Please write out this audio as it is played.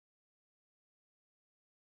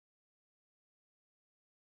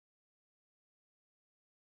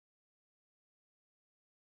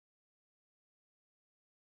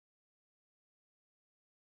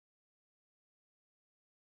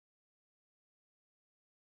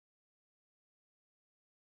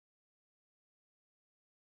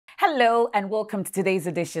Hello and welcome to today's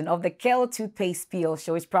edition of the Kale Toothpaste Peel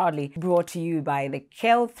Show. It's proudly brought to you by the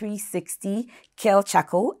Kale 360, Kale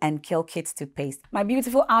Charcoal and Kale Kids Toothpaste. My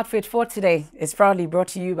beautiful outfit for today is proudly brought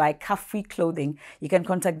to you by Kafri Clothing. You can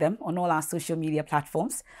contact them on all our social media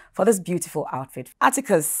platforms for this beautiful outfit.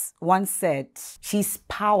 Atticus once said, she's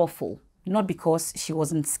powerful, not because she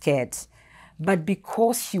wasn't scared, but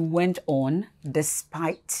because she went on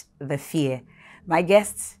despite the fear. My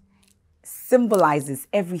guest symbolizes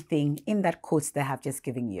everything in that quote that I have just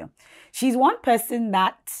given you. She's one person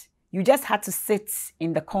that you just had to sit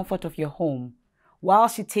in the comfort of your home while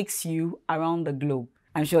she takes you around the globe.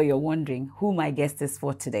 I'm sure you're wondering who my guest is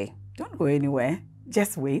for today. Don't go anywhere.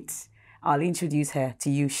 Just wait. I'll introduce her to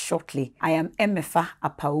you shortly. I am Emefa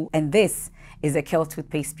Apawu, and this is the Kale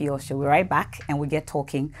Toothpaste Peel Show. We're right back and we get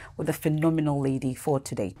talking with a phenomenal lady for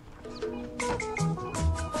today.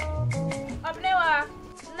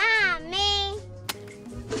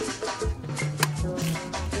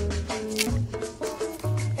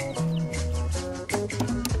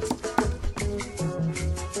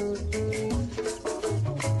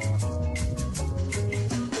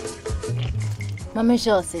 Mama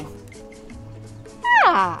Josie.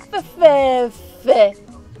 Fe.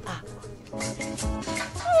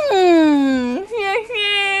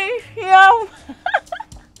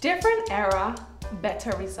 Different era,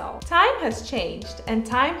 better result. Time has changed and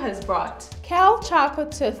time has brought Kale Charcoal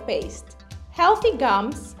Toothpaste, healthy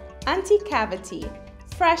gums, anti-cavity,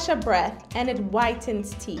 fresher breath, and it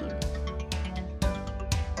whitens teeth.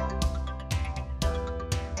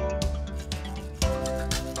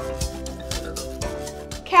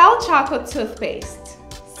 Kale Charcoal Toothpaste,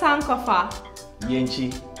 Sankofa.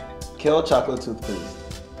 Yenchi, Kale Charcoal Toothpaste.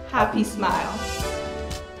 Happy smile.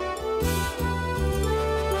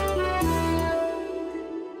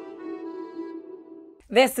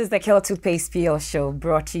 This is the Kale Toothpaste Peel Show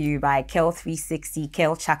brought to you by Kale 360,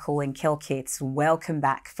 Kale Charcoal and Kale Kids. Welcome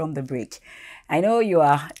back from the break. I know you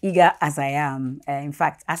are eager as I am. In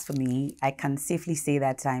fact, as for me, I can safely say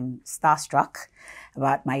that I'm starstruck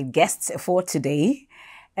about my guests for today.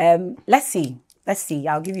 Let's see.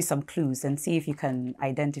 I'll give you some clues and see if you can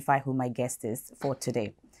identify who my guest is for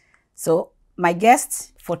today. So my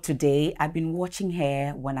guest for today, I've been watching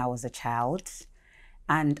her when I was a child,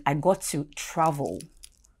 and I got to travel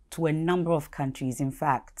to a number of countries. In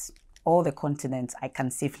fact, all the continents, I can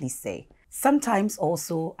safely say. Sometimes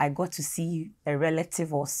also I got to see a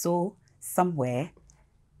relative or so somewhere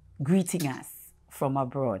greeting us from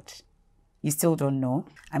abroad. You still don't know.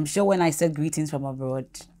 I'm sure when I said greetings from abroad,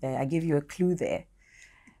 I gave you a clue there.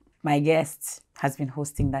 My guest has been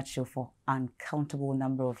hosting that show for an uncountable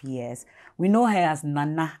number of years. We know her as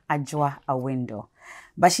Nana Adwoa Awindor,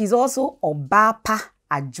 but she's also Obapa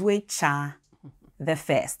Adwoa the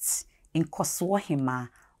First, Nkoso Hemaa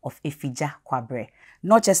of Afigya-Kwabre.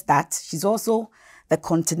 Not just that, she's also the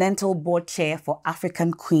Continental Board Chair for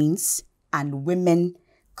African Queens and Women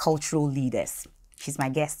Cultural Leaders. She's my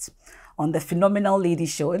guest on the Phenomenal Lady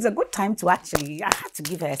Show. It's a good time to actually, I had to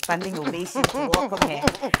give her a standing ovation to welcome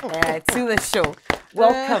her to the show.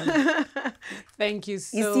 Welcome. Thank you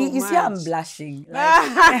so much. You see, I'm blushing.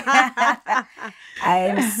 I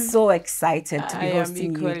am so excited to be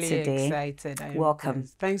hosting you today. Excited. Welcome.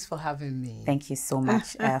 Thanks for having me. Thank you so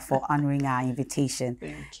much for honoring our invitation.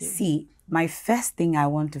 Thank you. See, my first thing I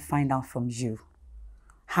want to find out from you,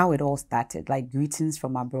 how it all started, like greetings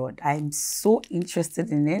from abroad. I'm so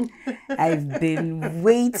interested in it. I've been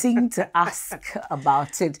waiting to ask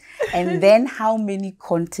about it. And then how many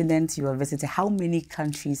continents you have visited, how many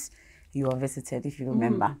countries you have visited, if you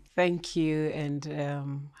remember. Thank you,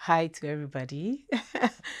 and hi to everybody.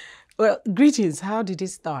 Well, greetings. How did it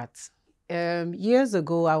start? Years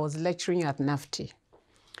ago, I was lecturing at NAFTI,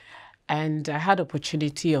 and I had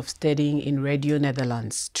opportunity of studying in Radio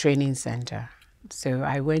Netherlands Training Center. So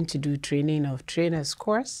I went to do training of trainers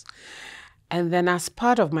course. And then as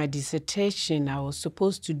part of my dissertation, I was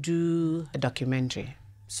supposed to do a documentary.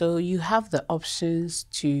 So you have the options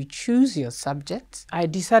to choose your subject. I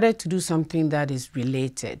decided to do something that is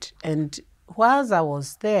related. And whilst I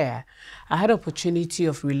was there, I had opportunity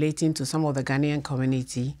of relating to some of the Ghanaian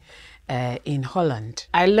community in Holland.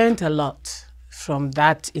 I learned a lot from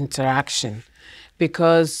that interaction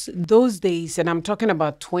because those days, and I'm talking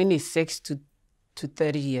about 26 to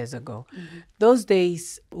 30 years ago. Those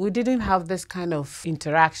days, we didn't have this kind of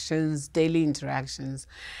interactions, daily interactions.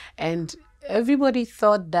 And everybody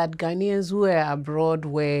thought that Ghanaians who were abroad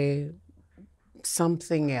were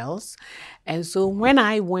something else. And so when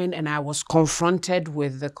I went and I was confronted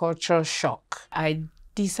with the cultural shock, I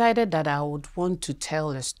decided that I would want to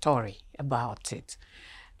tell a story about it.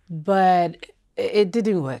 But It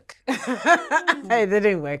didn't work. It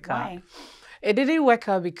didn't work out. Why? It didn't work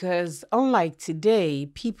out because, unlike today,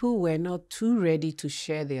 people were not too ready to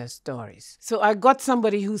share their stories. So I got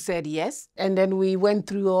somebody who said yes, and then we went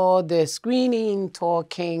through all the screening,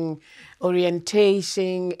 talking,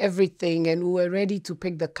 orientation, everything, and we were ready to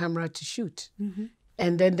pick the camera to shoot.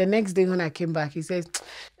 And then the next day when I came back, he says,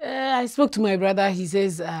 I spoke to my brother. He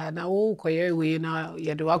says, now you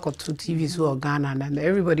had to work on TV so Ghana, and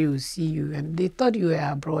everybody will see you. And they thought you were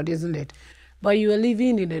abroad, isn't it? But you were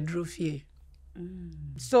living in a drofie.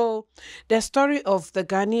 So the story of the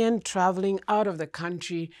Ghanaian traveling out of the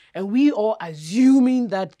country, and we all assuming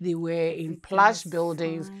that they were in plush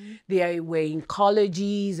buildings, they were in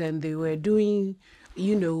colleges, and they were doing,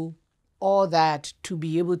 you know, all that to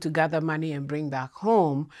be able to gather money and bring back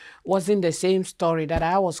home, wasn't the same story that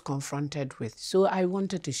I was confronted with. So I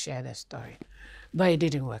wanted to share the story, but it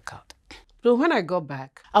didn't work out. So when I got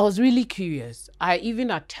back, I was really curious. I even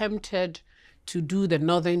attempted to do the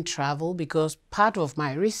northern travel because part of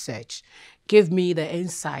my research gave me the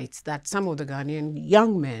insights that some of the Ghanaian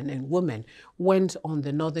young men and women went on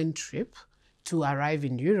the northern trip to arrive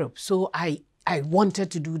in Europe. So I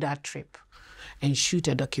wanted to do that trip and shoot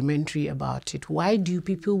a documentary about it. Why do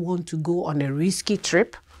people want to go on a risky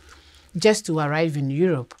trip just to arrive in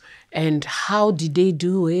Europe? And how did they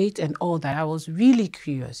do it and all that? I was really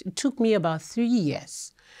curious. It took me about 3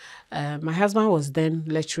 years. My husband was then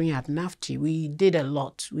lecturing at NAFTI. We did a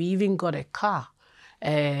lot. We even got a car,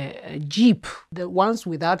 a Jeep, the ones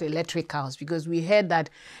without electricals, because we heard that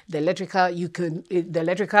the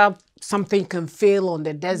electrical something can fail on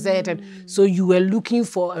the desert. And so you were looking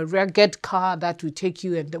for a rugged car that would take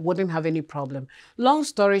you and wouldn't have any problem. Long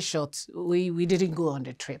story short, we didn't go on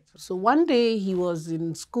the trip. So one day he was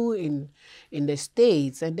in school in the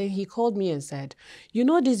States, and then he called me and said, you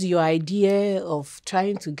know, this your idea of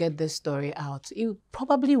trying to get this story out, it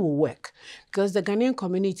probably will work because the Ghanaian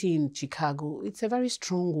community in Chicago, it's a very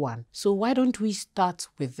strong one. So why don't we start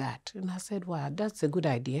with that? And I said, wow, that's a good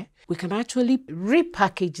idea. We can actually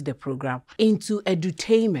repackage the program into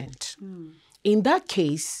edutainment. In that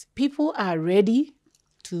case, people are ready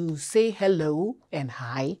to say hello and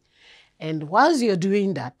hi. And whilst you're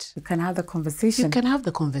doing that, You can have the conversation. you can have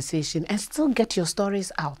the conversation and still get your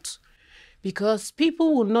stories out. Because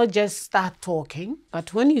people will not just start talking,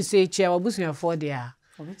 but when you say, they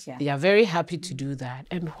are very happy to do that.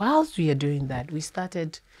 And whilst we are doing that, we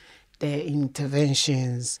started the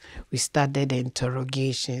interventions, we started the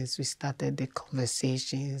interrogations, we started the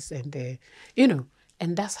conversations, and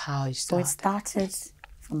and that's how it So started. it started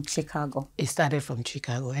from Chicago. It started from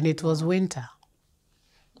Chicago, and it was winter.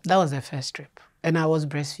 That was the first trip, and I was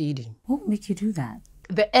breastfeeding. What made you do that?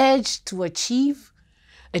 The urge to achieve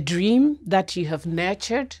a dream that you have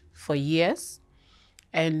nurtured for years,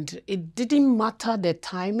 and it didn't matter the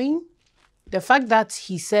timing. The fact that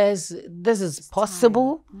he says this is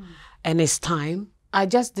possible and it's time, I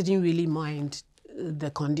just didn't really mind the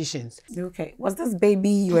conditions. Okay. Was this baby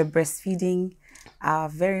you were breastfeeding our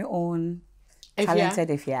very own talented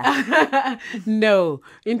Efia? No.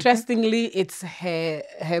 Interestingly, it's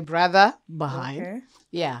her brother behind. Okay.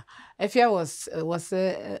 Yeah. Efia was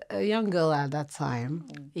a young girl at that time.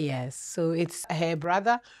 Yes. So it's her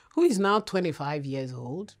brother, who is now 25 years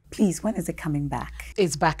old. Please, when is it coming back?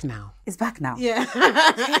 It's back now. It's back now. Yeah.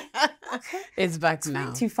 It's back now.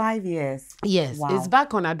 25 years. Yes, Wow. it's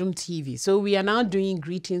back on Adum TV. So we are now doing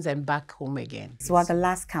greetings and back home again. So at the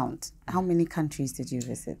last count, how many countries did you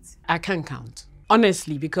visit? I can't count.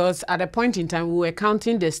 Honestly, because at a point in time, we were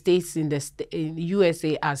counting the states in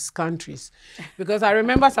USA as countries. Because I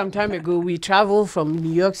remember some time ago, we traveled from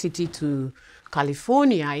New York City to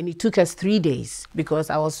California, and it took us 3 days because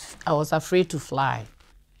I was afraid to fly.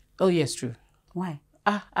 Oh, yes, true. Why?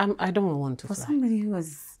 I don't want to For fly. somebody who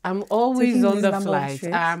was... I'm always taking on this the number of flight.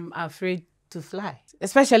 trips. I'm afraid to fly,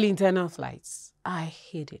 especially internal flights. I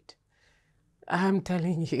hate it. I'm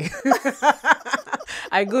telling you.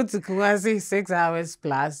 I go to Kumasi 6 hours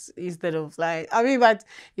plus instead of flying. I mean, but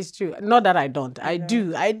it's true. Not that I don't. I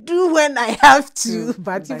do. I do when I have to.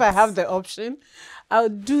 But if I have the option, I'll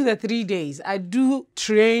do the 3 days. I do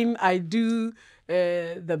train. I do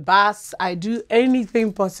the bus. I do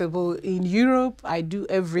anything possible. In Europe, I do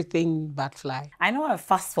everything but fly. I know I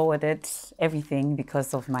fast forwarded everything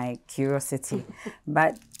because of my curiosity,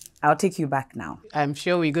 but I'll take you back now. I'm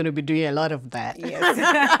sure we're going to be doing a lot of that.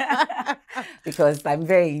 Yes. Because I'm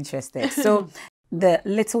very interested. So the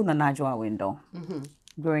little Nana Adwoa Awindor,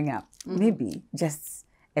 growing up, maybe just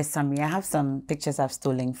a summary. I have some pictures I've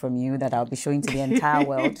stolen from you that I'll be showing to the entire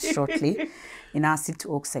world shortly in our Seed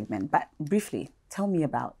to Oak segment. But briefly, Tell me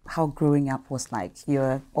about how growing up was like.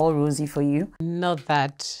 You're all rosy for you? Not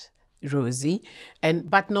that rosy,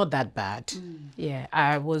 but not that bad. Yeah,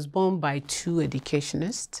 I was born by two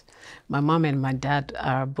educationists. My mom and my dad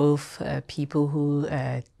are both people who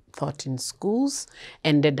taught in schools,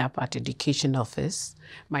 ended up at education office.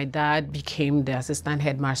 My dad became the assistant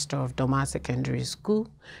headmaster of Doma Secondary School.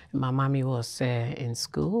 My mommy was in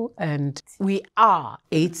school, and we are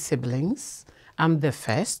 8 siblings. I'm the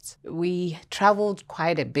first. We traveled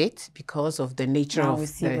quite a bit because of the nature of we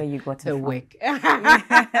see where you got it the from. work.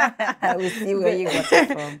 We see where you got it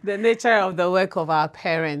from. The nature of the work of our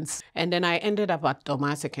parents. And then I ended up at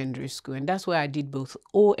Doma Secondary School, and that's where I did both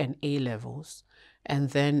O and A levels. And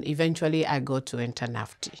then eventually I got to enter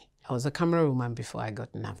NAFTI. I was a camerawoman before I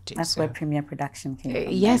got NAFTI. That's where Premier Production came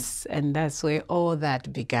from. Yes, and that's where all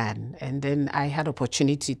that began. And then I had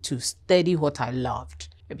opportunity to study what I loved.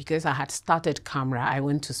 Because I had started camera, I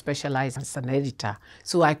went to specialize as an editor,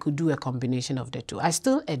 so I could do a combination of the two. I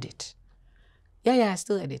still edit. Yeah, I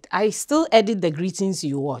still edit. I still edit the greetings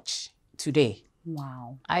you watch today.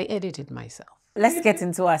 Wow. I edit it myself. Let's get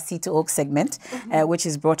into our Seed to Oak segment, which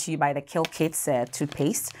is brought to you by the Kill Kids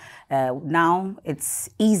toothpaste. Now it's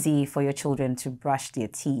easy for your children to brush their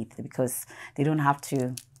teeth because they don't have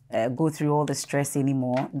to go through all the stress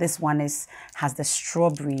anymore. This one has the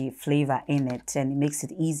strawberry flavor in it, and it makes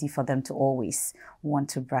it easy for them to always want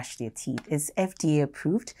to brush their teeth. It's FDA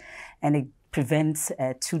approved, and it prevents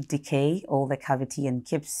tooth decay, all the cavity, and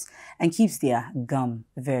keeps their gum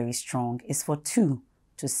very strong. It's for 2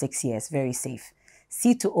 to 6 years, very safe.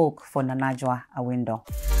 Seed to Oak for Nana Adwoa Awindor.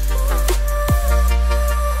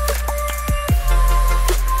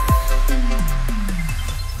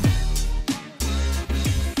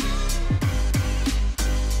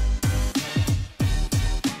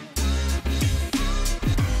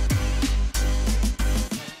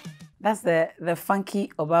 That's the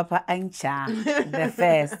funky Obapa Ancha, the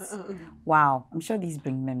first. Wow, I'm sure these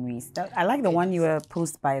bring memories. I like the one you were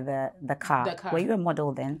posed by the car. The car. Were you a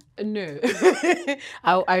model then? No.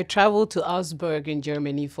 I traveled to Augsburg in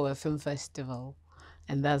Germany for a film festival,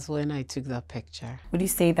 and that's when I took that picture. Would you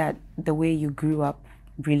say that the way you grew up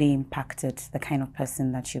really impacted the kind of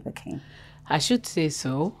person that you became? I should say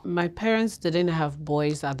so. My parents didn't have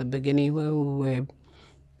boys at the beginning when we were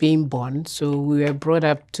being born, so we were brought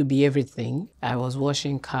up to be everything. I was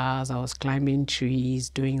washing cars, I was climbing trees,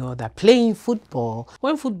 doing all that, playing football.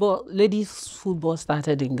 When ladies football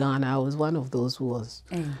started in Ghana, I was one of those who was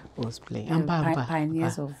playing.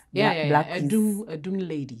 Pioneers of black Adwoa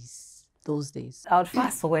ladies those days. I would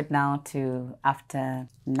fast forward now to after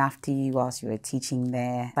NAFTI, whilst you were teaching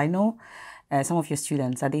there. I know some of your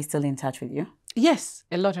students, are they still in touch with you? Yes,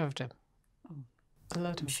 a lot of them.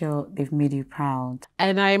 I'm sure they've made you proud.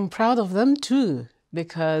 And I'm proud of them too,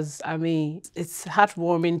 because I mean, it's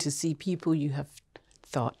heartwarming to see people you have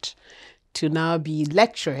taught to now be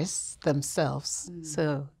lecturers themselves.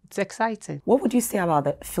 So it's exciting. What would you say about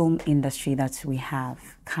the film industry that we have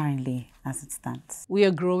currently as it stands? We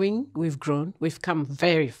are growing, we've grown, we've come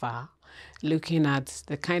very far. Looking at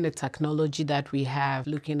the kind of technology that we have,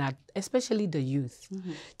 looking at especially the youth.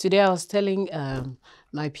 Today I was telling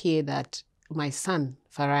my peer that my son,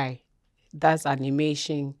 Farai, does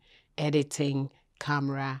animation, editing,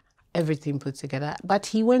 camera, everything put together. But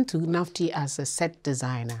he went to NAFTI as a set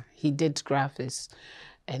designer. He did graphics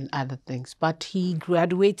and other things. But he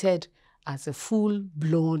graduated as a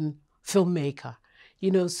full-blown filmmaker.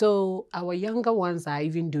 You know, so our younger ones are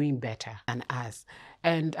even doing better than us.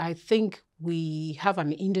 And I think we have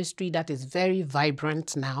an industry that is very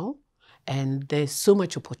vibrant now. And there's so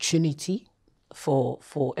much opportunity for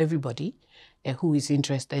everybody who is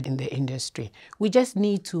interested in the industry. We just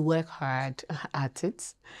need to work hard at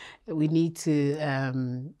it. We need to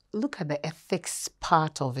look at the ethics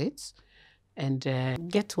part of it and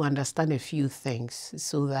get to understand a few things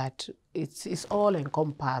so that it's all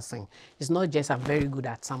encompassing. It's not just I'm very good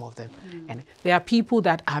at some of them. And there are people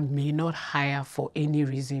that I may not hire for any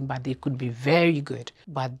reason, but they could be very good.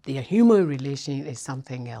 But their human relation is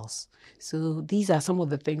something else. So these are some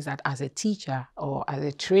of the things that as a teacher or as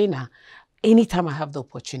a trainer, anytime I have the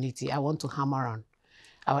opportunity, I want to hammer on.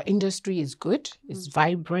 Our industry is good, it's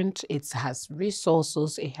vibrant, it has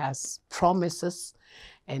resources, it has promises,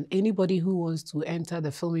 and anybody who wants to enter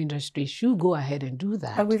the film industry should go ahead and do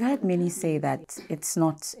that. But we've heard many say that it's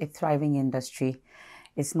not a thriving industry.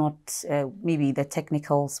 It's not maybe the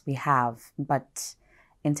technicals we have, but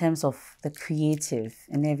in terms of the creative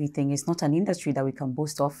and everything, it's not an industry that we can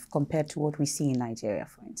boast of compared to what we see in Nigeria,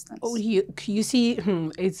 for instance. Oh, you see,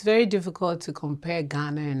 it's very difficult to compare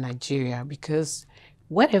Ghana and Nigeria because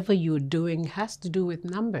whatever you're doing has to do with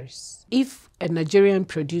numbers. If a Nigerian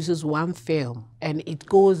produces one film and it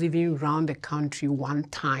goes even around the country one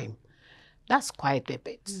time, that's quite a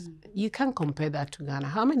bit. You can't compare that to Ghana.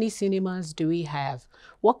 How many cinemas do we have?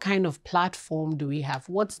 What kind of platform do we have?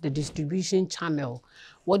 What's the distribution channel?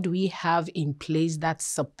 What do we have in place that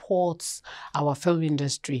supports our film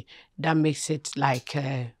industry, that makes it like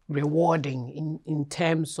rewarding in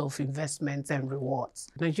terms of investments and rewards?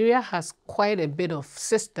 Nigeria has quite a bit of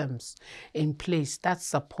systems in place that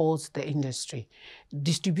supports the industry.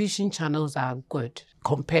 Distribution channels are good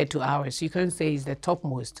compared to ours. You can't say it's the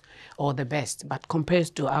topmost or the best, but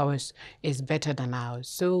compared to ours, it's better than ours.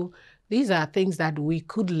 So these are things that we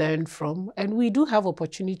could learn from, and we do have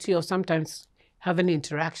opportunity of sometimes having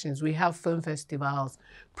interactions. We have film festivals,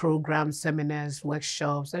 programs, seminars,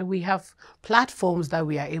 workshops, and we have platforms that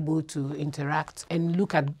we are able to interact and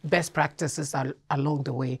look at best practices along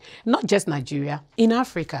the way. Not just Nigeria, in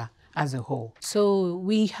Africa as a whole. So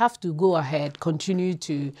we have to go ahead, continue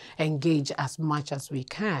to engage as much as we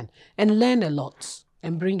can and learn a lot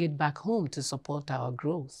and bring it back home to support our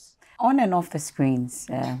growth. On and off the screens,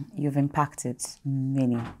 you've impacted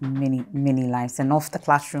many lives, and off the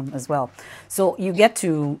classroom as well. So you get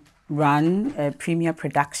to run premier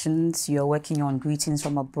productions. You're working on Greetings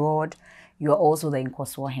from Abroad. You're also the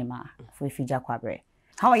Nkoso Hemaa of Afigya-Kwabre.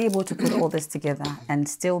 How are you able to put all this together and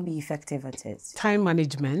still be effective at it? Time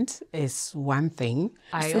management is one thing.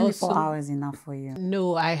 24 hours enough for you?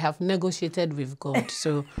 No, I have negotiated with God,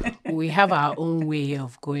 so we have our own way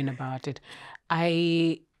of going about it.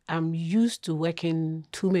 I'm used to working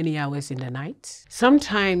too many hours in the night.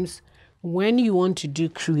 Sometimes when you want to do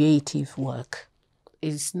creative work,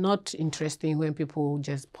 it's not interesting when people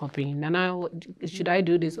just pop in, Nana, should I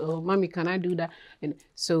do this? Or Mommy, can I do that? And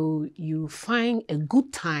so you find a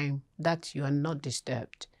good time that you are not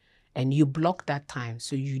disturbed and you block that time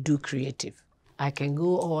so you do creative. I can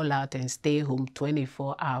go all out and stay home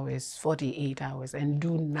 24 hours, 48 hours and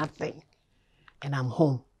do nothing. And I'm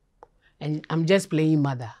home. And I'm just playing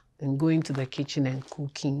mother and going to the kitchen and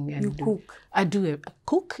cooking. And cook? I do it.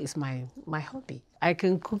 Cook is my hobby. I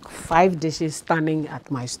can cook 5 dishes standing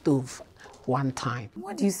at my stove one time.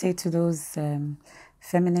 What do you say to those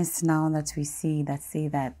feminists now that we see that say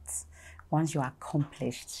that once you're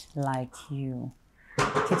accomplished like you,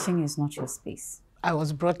 kitchen is not your space? I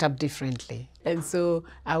was brought up differently. And so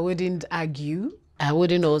I wouldn't argue. I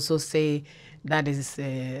wouldn't also say that is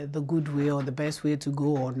the good way or the best way to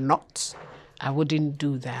go or not. I wouldn't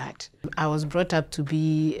do that. I was brought up to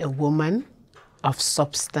be a woman of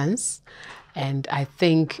substance, and I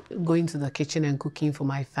think going to the kitchen and cooking for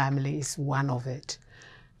my family is one of it.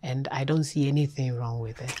 And I don't see anything wrong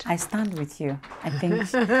with it. I stand with you. I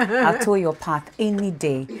think I'll tow your path any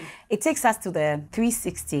day. It takes us to the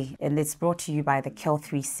 360, and it's brought to you by the Kel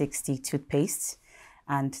 360 toothpaste.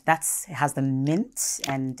 And that has the mint,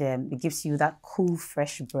 and it gives you that cool,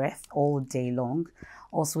 fresh breath all day long.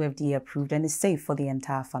 Also FDA approved, and it's safe for the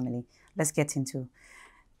entire family. Let's get into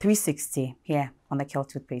 360 here on the Kel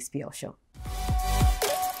Toothpaste PL Show.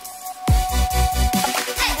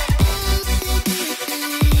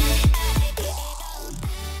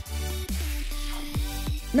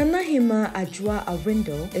 Nana Adwoa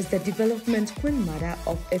Awindor is the development queen mother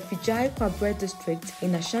of Afigya-Kwabre district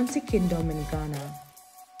in Ashanti Kingdom in Ghana.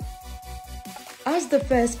 As the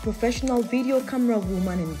first professional video camera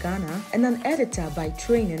woman in Ghana and an editor by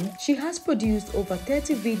training, she has produced over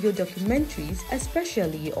 30 video documentaries,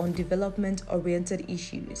 especially on development-oriented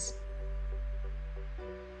issues.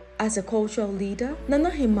 As a cultural leader, Nana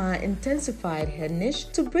Hemaa intensified her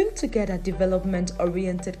niche to bring together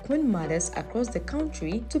development-oriented queen mothers across the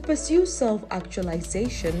country to pursue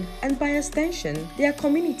self-actualization and, by extension, their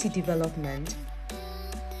community development.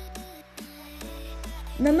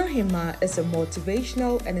 Nana Hemaa is a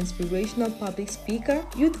motivational and inspirational public speaker,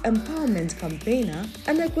 youth empowerment campaigner,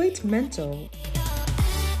 and a great mentor.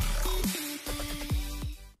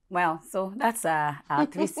 Well, so that's our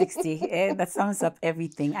 360. That sums up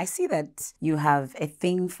everything. I see that you have a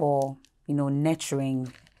thing for,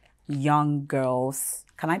 nurturing young girls.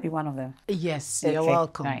 Can I be one of them? Yes, you're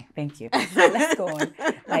welcome. All right, thank you. So let's go on.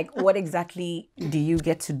 Like, what exactly do you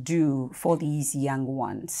get to do for these young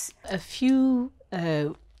ones? A few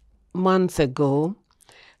months ago,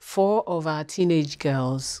 4 of our teenage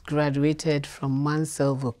girls graduated from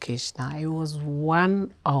Mansell Vocational. It was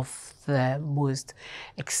one of the most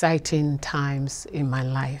exciting times in my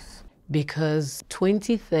life because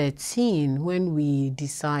 2013, when we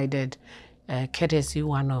decided, courtesy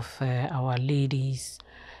one of our ladies,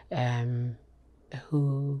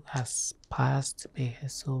 who has passed, may her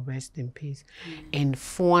soul rest in peace, in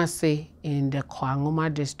Fuanse in the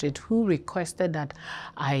Kwangoma district, who requested that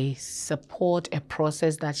I support a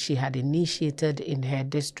process that she had initiated in her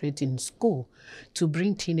district in school to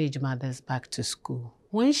bring teenage mothers back to school.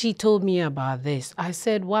 When she told me about this, I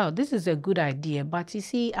said, wow, this is a good idea, but you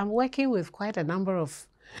see, I'm working with quite a number of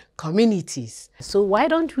communities. So why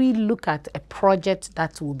don't we look at a project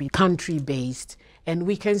that will be country-based, and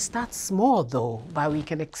we can start small though, but we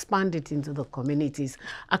can expand it into the communities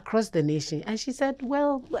across the nation. And she said,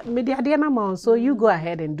 well, so you go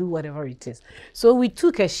ahead and do whatever it is. So we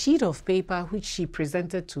took a sheet of paper, which she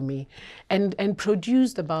presented to me, and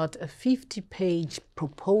produced about a 50-page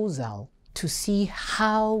proposal to see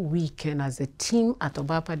how we can, as a team at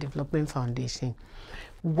Obapa Development Foundation,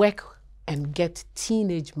 work and get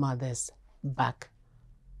teenage mothers back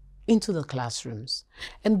into the classrooms.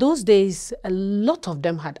 And those days, a lot of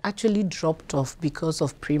them had actually dropped off because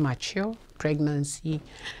of premature pregnancy,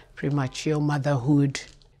 premature motherhood.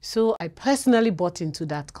 So I personally bought into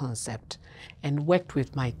that concept and worked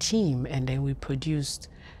with my team, and then we produced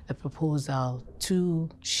a proposal to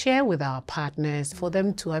share with our partners for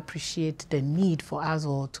them to appreciate the need for us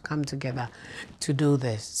all to come together to do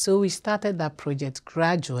this. So we started that project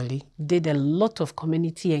gradually, did a lot of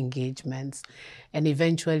community engagements, and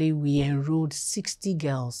eventually we enrolled 60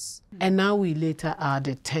 girls. And now we later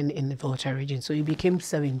added 10 in the Volta region, so it became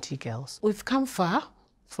 70 girls. We've come far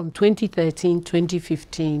from 2013,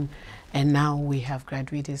 2015, and now we have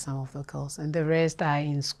graduated some of the girls, and the rest are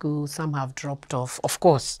in school. Some have dropped off. Of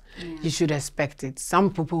course, you should expect it.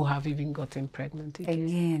 Some people have even gotten pregnant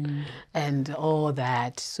again. And all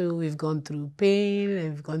that. So we've gone through pain,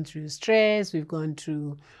 we've gone through stress, we've gone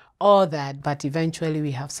through all that, but eventually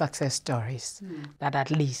we have success stories that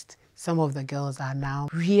at least some of the girls are now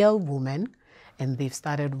real women, and they've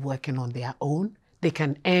started working on their own. They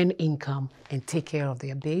can earn income and take care of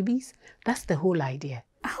their babies. That's the whole idea.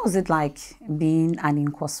 How is it like being an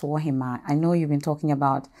Nkoso Hemaa? I know you've been talking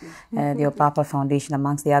about the Obapa Foundation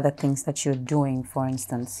amongst the other things that you're doing, for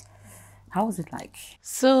instance. How is it like?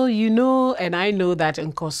 So you know, and I know that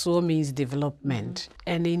Nkoso means development.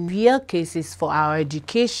 And in real cases for our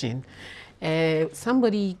education,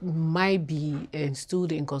 somebody might be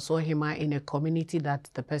installed in Nkoso Hemaa in a community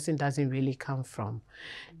that the person doesn't really come from.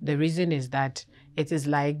 The reason is that it is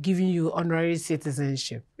like giving you honorary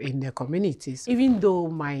citizenship in the communities. Even though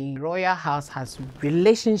my royal house has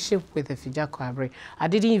relationship with Afigya-Kwabre, I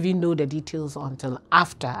didn't even know the details until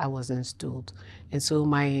after I was installed. And so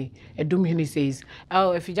my Edumhini says, oh,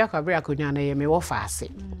 Afigya-Kwabre akunyana ye me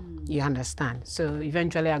wofase. You understand? So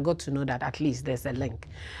eventually I got to know that at least there's a link.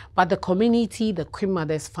 But the community, the Queen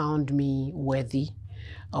Mothers found me worthy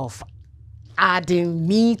of adding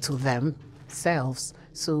me to themselves.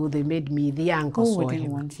 So they made me the Nkoso. Who wouldn't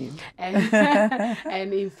want you?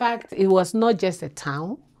 And in fact, it was not just a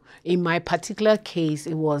town. In my particular case,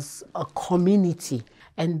 it was a community.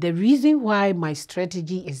 And the reason why my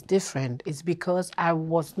strategy is different is because I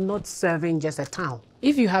was not serving just a town.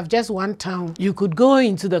 If you have just one town, you could go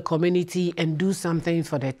into the community and do something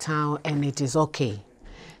for the town and it is okay,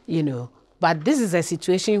 you know. But this is a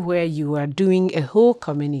situation where you are doing a whole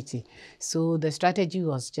community. So the strategy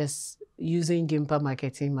was just using Gimpa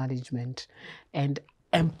marketing management and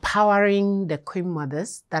empowering the Queen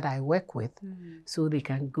Mothers that I work with so they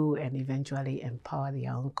can go and eventually empower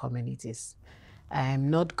their own communities. I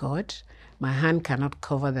am not God. My hand cannot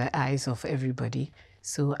cover the eyes of everybody.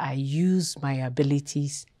 So I use my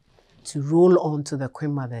abilities to roll on to the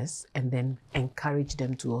Queen Mothers and then encourage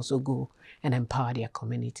them to also go and empower their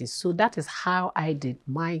communities. So that is how I did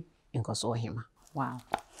my Nkoso Hemaa. Wow.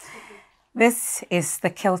 This is the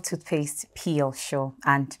Kel Toothpaste Peel Show,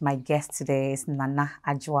 and my guest today is Nana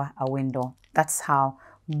Adwoa Awindor. That's how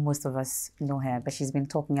most of us know her, but she's been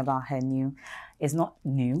talking about her new. It's not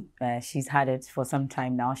new. She's had it for some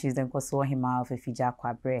time now. She's the Nkoso Hemaa of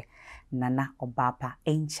Afigya-Kwabre, Nana Obapa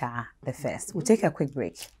Encha the first. We'll take a quick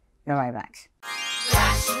break. Be right back.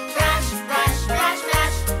 Brush, brush, brush, brush,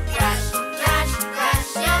 brush, brush, brush,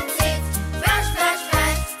 brush your teeth. Brush, brush,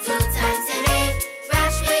 brush, 2 times a day.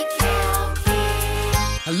 Brush with Kel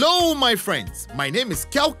Kids. Hello, my friends. My name is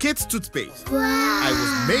Kel Kids Toothpaste. Wow. I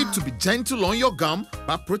was made to be gentle on your gum,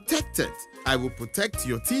 but protected. I will protect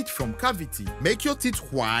your teeth from cavity, make your teeth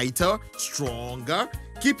whiter, stronger,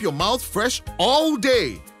 keep your mouth fresh all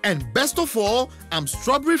day. And best of all, I'm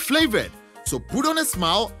strawberry flavored. So put on a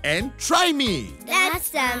smile and try me.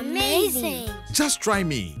 That's amazing. Just try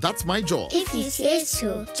me. That's my job. If you say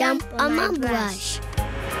so, jump on my brush.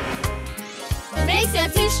 Makes your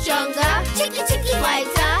teeth stronger, chicky chicky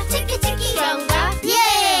whiter, chicky chicky stronger.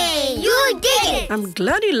 Yay! You did it! I'm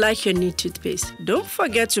glad you like your new toothpaste. Don't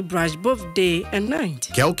forget to brush both day and night.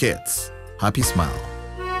 Kel Kids, happy smile.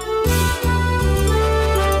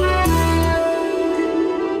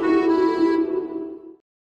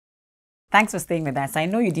 Thanks for staying with us. I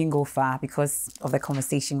know you didn't go far because of the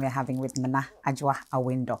conversation we're having with Nana Adwoa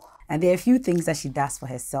Awindor. And there are a few things that she does for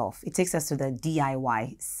herself. It takes us to the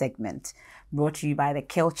DIY segment, brought to you by the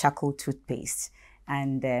Kel Charcoal toothpaste.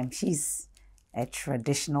 And she's a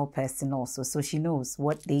traditional person also, so she knows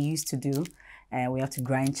what they used to do. We have to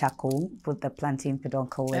grind charcoal, put the plantain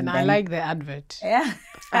peduncle, and then, I like the advert. Yeah,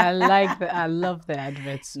 I love the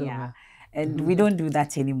advert so much. And we don't do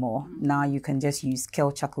that anymore. Now you can just use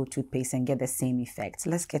Kel Charcoal toothpaste and get the same effect.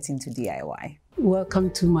 Let's get into DIY. Welcome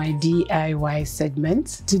to my DIY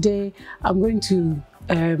segment. Today I'm going to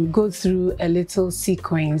go through a little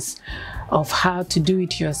sequence of how to do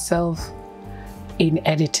it yourself in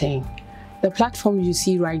editing. The platform you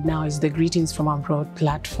see right now is the Greetings from Abroad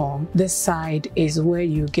platform. This side is where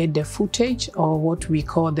you get the footage, or what we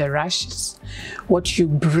call the rushes, what you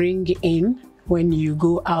bring in when you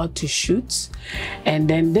go out to shoot. And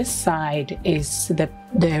then this side is the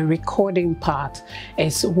recording part,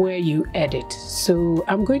 is where you edit. So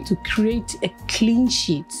I'm going to create a clean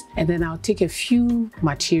sheet, and then I'll take a few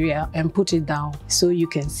material and put it down so you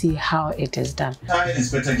can see how it is done.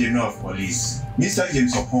 Inspector General of Police, Mr.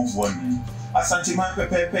 James Okonfuoni. Asantima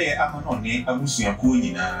pepe amanone abusuakuo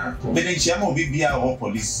nyina. Bedenchiama obibia or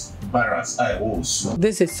police barracks I also.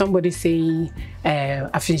 This is somebody saying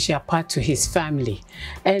Afigya-Kwabre to his family.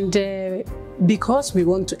 And because we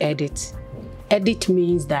want to edit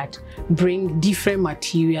means that bring different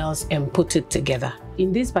materials and put it together.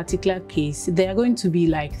 In this particular case, there are going to be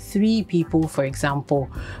like 3 people, for example,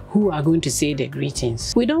 who are going to say the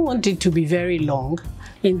greetings. We don't want it to be very long.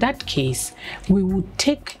 In that case, we will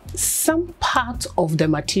take some part of the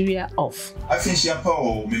material off.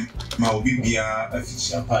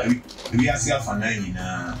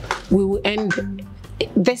 We will end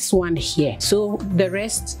this one here, so the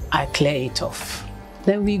rest I clear it off.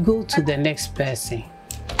 Then we go to the next person.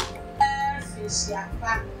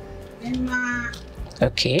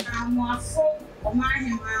 Okay.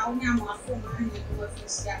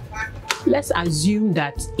 Let's assume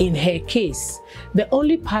that in her case, the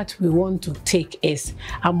only part we want to take is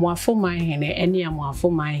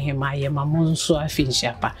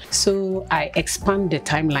so I expand the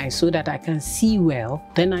timeline so that I can see well.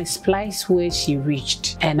 Then I splice where she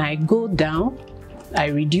reached, and I go down, I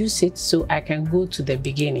reduce it so I can go to the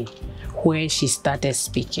beginning where she started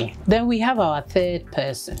speaking. Then we have our third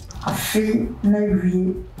person.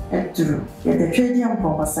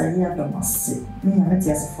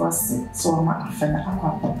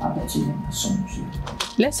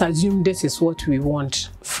 Let's assume this is what we want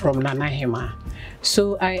from Nana Hemaa.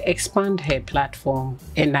 So I expand her platform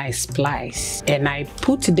and I splice and I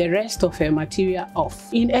put the rest of her material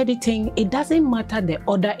off. In editing, it doesn't matter the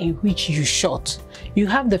order in which you shot. You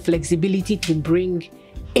have the flexibility to bring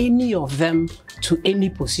any of them to any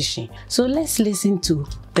position. So let's listen to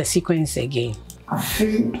the sequence again.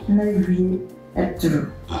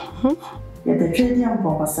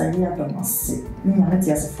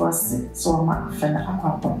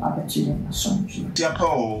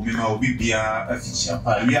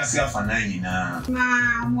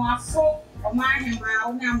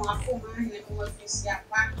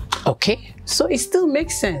 Okay, so it still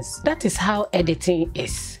makes sense. That is how editing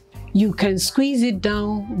is. You can squeeze it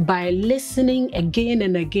down by listening again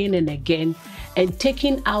and again and again and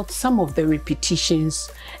taking out some of the repetitions,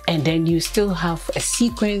 and then you still have a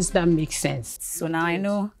sequence that makes sense. So now I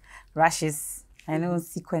know rushes, I know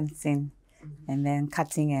sequencing, and then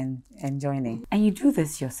cutting and joining. And you do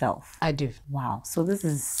this yourself? I do. Wow. So this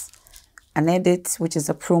is an edit, which is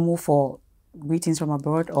a promo for Greetings from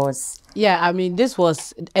Abroad, or? Yeah, I mean, this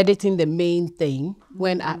was editing the main thing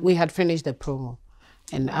when we had finished the promo.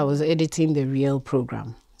 And I was editing the real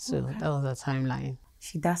program. So that was the timeline.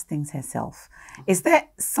 She does things herself. Is there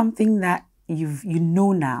something that you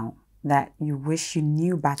know now that you wish you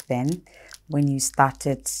knew back then when you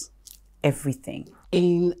started everything?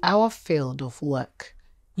 In our field of work,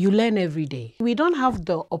 you learn every day. We don't have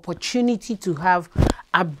the opportunity to have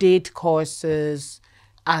update courses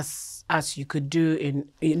as you could do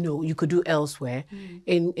you could do elsewhere.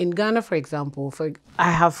 In Ghana, for example,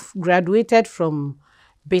 I have graduated from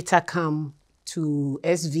Betacam to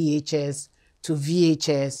SVHS to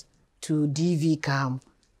VHS to DVCam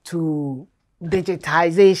to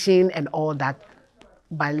digitization and all that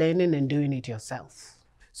by learning and doing it yourself.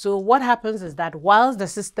 So what happens is that whilst the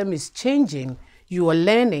system is changing, you are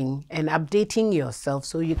learning and updating yourself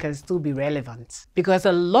so you can still be relevant. Because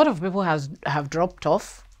a lot of people have dropped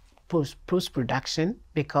off post-production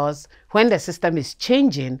because when the system is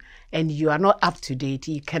changing and you are not up to date,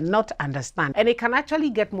 you cannot understand. And it can actually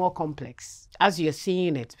get more complex as you're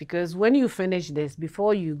seeing it, because when you finish this,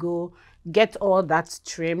 before you go get all that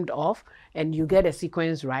trimmed off and you get a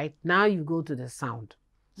sequence right, now you go to the sound.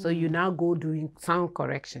 So you now go doing sound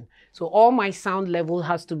correction. So all my sound level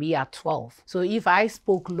has to be at 12. So if I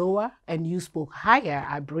spoke lower and you spoke higher,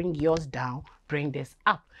 I bring yours down, bring this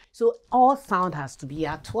up. So all sound has to be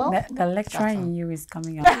at 12. The lecturer in you is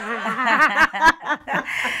coming out.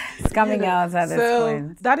 It's coming out at this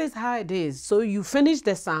point. That is how it is. So you finish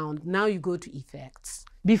the sound, now you go to effects.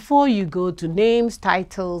 Before you go to names,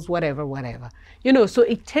 titles, whatever. You know, so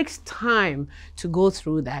it takes time to go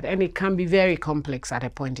through that, and it can be very complex at a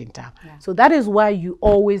point in time. Yeah. So that is why you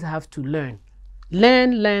always have to learn.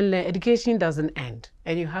 Learn. Education doesn't end,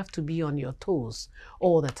 and you have to be on your toes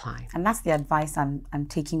all the time. And that's the advice I'm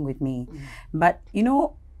taking with me. But, you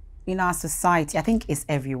know, in our society, I think it's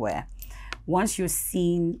everywhere. Once you're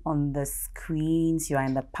seen on the screens, you're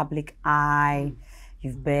in the public eye,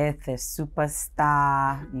 you've birthed a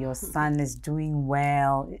superstar, your son is doing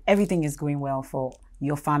well, everything is going well for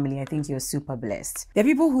your family. I think you're super blessed. There are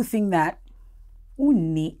people who think that,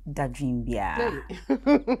 need that dream,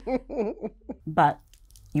 but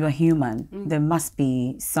you're human. There must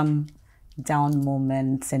be some down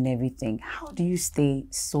moments and everything. How do you stay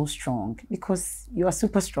so strong? Because you are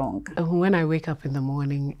super strong. When I wake up in the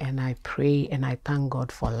morning and I pray and I thank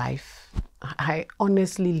God for life, I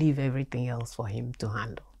honestly leave everything else for him to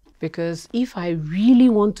handle. Because if I really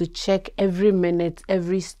want to check every minute,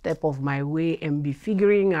 every step of my way and be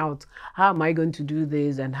figuring out how am I going to do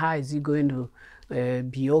this and how is it going to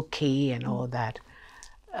be okay and all that,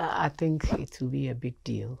 I think it will be a big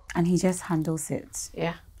deal. And he just handles it.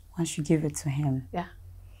 Yeah. Once you give it to him. Yeah.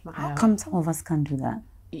 How come some of us can't do that?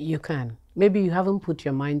 You can. Maybe you haven't put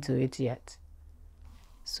your mind to it yet.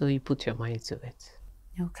 So you put your mind to it.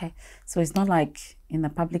 Okay. So it's not like in the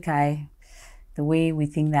public eye, the way we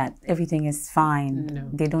think that everything is fine. No.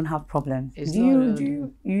 They don't have problems.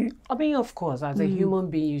 Do you? I mean, of course, as a human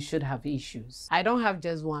being, you should have issues. I don't have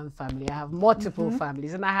just one family. I have multiple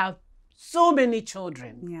families, and I have so many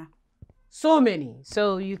children. Yeah. So many.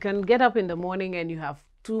 So you can get up in the morning and you have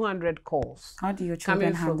 200 calls. How do your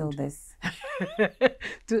children handle this?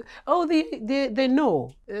 They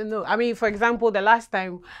know. I mean, for example, the last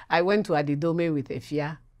time I went to Adidome with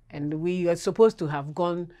Efia, and we were supposed to have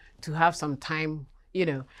gone to have some time, you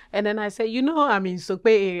know. And then I said, you know, I'm in Sokpe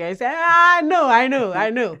area. I said, I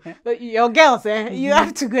know. But your girls, you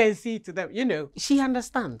have to go and see to them, you know. She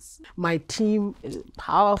understands. My team is a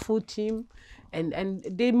powerful team, and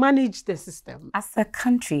they manage the system. As a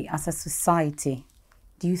country, as a society,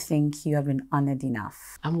 do you think you have been honored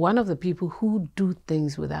enough? I'm one of the people who do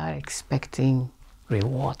things without expecting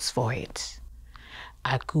rewards for it.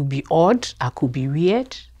 I could be odd, I could be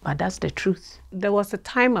weird, but that's the truth. There was a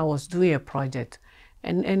time I was doing a project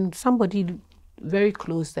and somebody very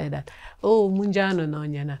close said that, oh, Munjano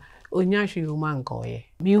Nonyana, Onyashi Umankoye.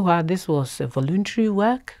 Meanwhile, this was a voluntary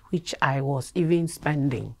work, which I was even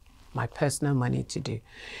spending my personal money to do.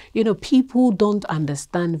 You know, people don't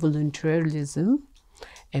understand voluntarism.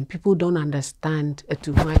 And people don't understand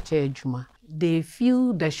Etumache. They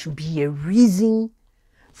feel there should be a reason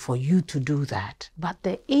for you to do that. But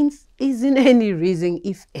there isn't any reason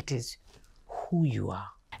if it is who you are.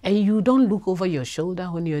 And you don't look over your shoulder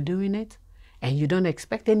when you're doing it. And you don't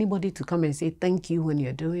expect anybody to come and say thank you when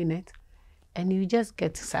you're doing it. And you just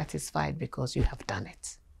get satisfied because you have done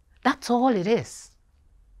it. That's all it is.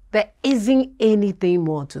 There isn't anything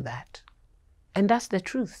more to that. And that's the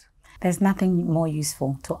truth. There's nothing more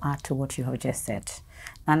useful to add to what you have just said.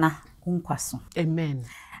 Nana, Nkoso. Amen.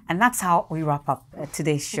 And that's how we wrap up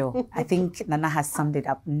today's show. I think Nana has summed it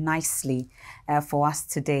up nicely for us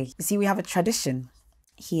today. You see, we have a tradition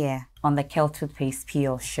here on the Kel Toothpaste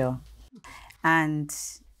PL show. And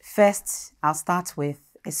first, I'll start with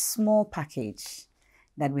a small package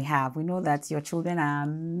that we have. We know that your children are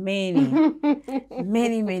many.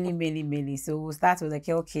 So we'll start with the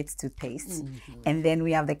Kel Kids toothpaste. And then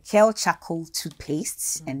we have the Kel Charcoal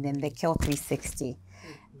toothpaste. And then the Kel 360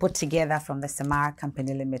 put together from the Samara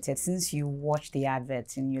Company Limited. Since you watch the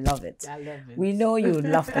adverts and you love it, I love it. We know you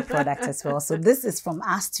love the product as well. So this is from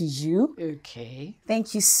us to you. Okay.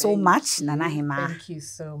 Thank you so much, Nana Hemaa. Thank you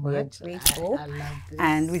so much. We're grateful. I love this.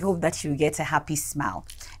 And we hope that you get a happy smile.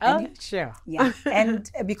 Oh, sure. Yeah. And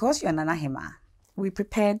because you're Nana Hemaa, we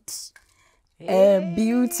prepared a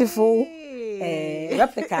beautiful a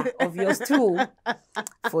replica of yours too.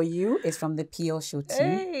 For you, it's from the PL show too.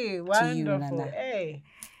 Hey, wonderful. To you, Nana. Hey.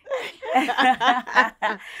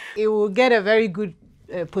 It will get a very good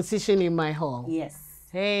position in my hall. Yes.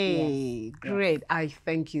 Hey, yes. great. I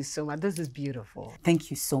thank you so much. This is beautiful. Thank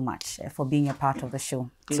you so much for being a part of the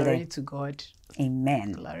show today. Glory to God.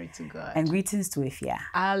 Amen. Glory to God. And greetings to Ifya.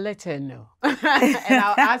 I'll let her know. And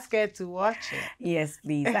I'll ask her to watch it. Yes,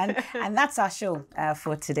 please. And that's our show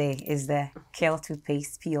for today, is the Kale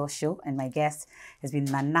Toothpaste PL show. And my guest has been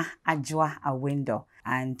Nana Adwoa Awindor.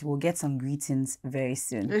 And we'll get some greetings very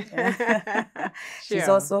soon. She's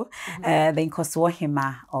also the Nkoso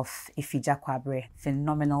Hemaa of Afigya-Kwabre.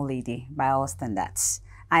 Phenomenal lady by all standards.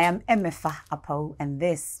 I am Emefa, Apawu, and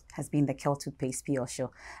this has been the Kale Toothpaste PL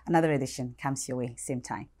show. Another edition comes your way, same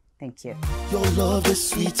time. Thank you. Your love is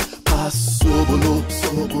sweet, pass sobolo,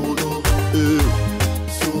 sobolo,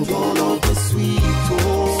 so your love is sweet,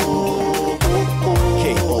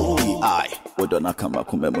 K-O-E-I, Wodona Kama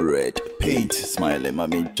commemorate, paint, smile,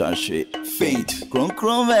 mami, chanche, faint,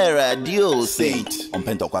 kron vera, dio, saint, on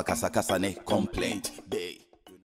pento kwa kasa ne complaint, bay.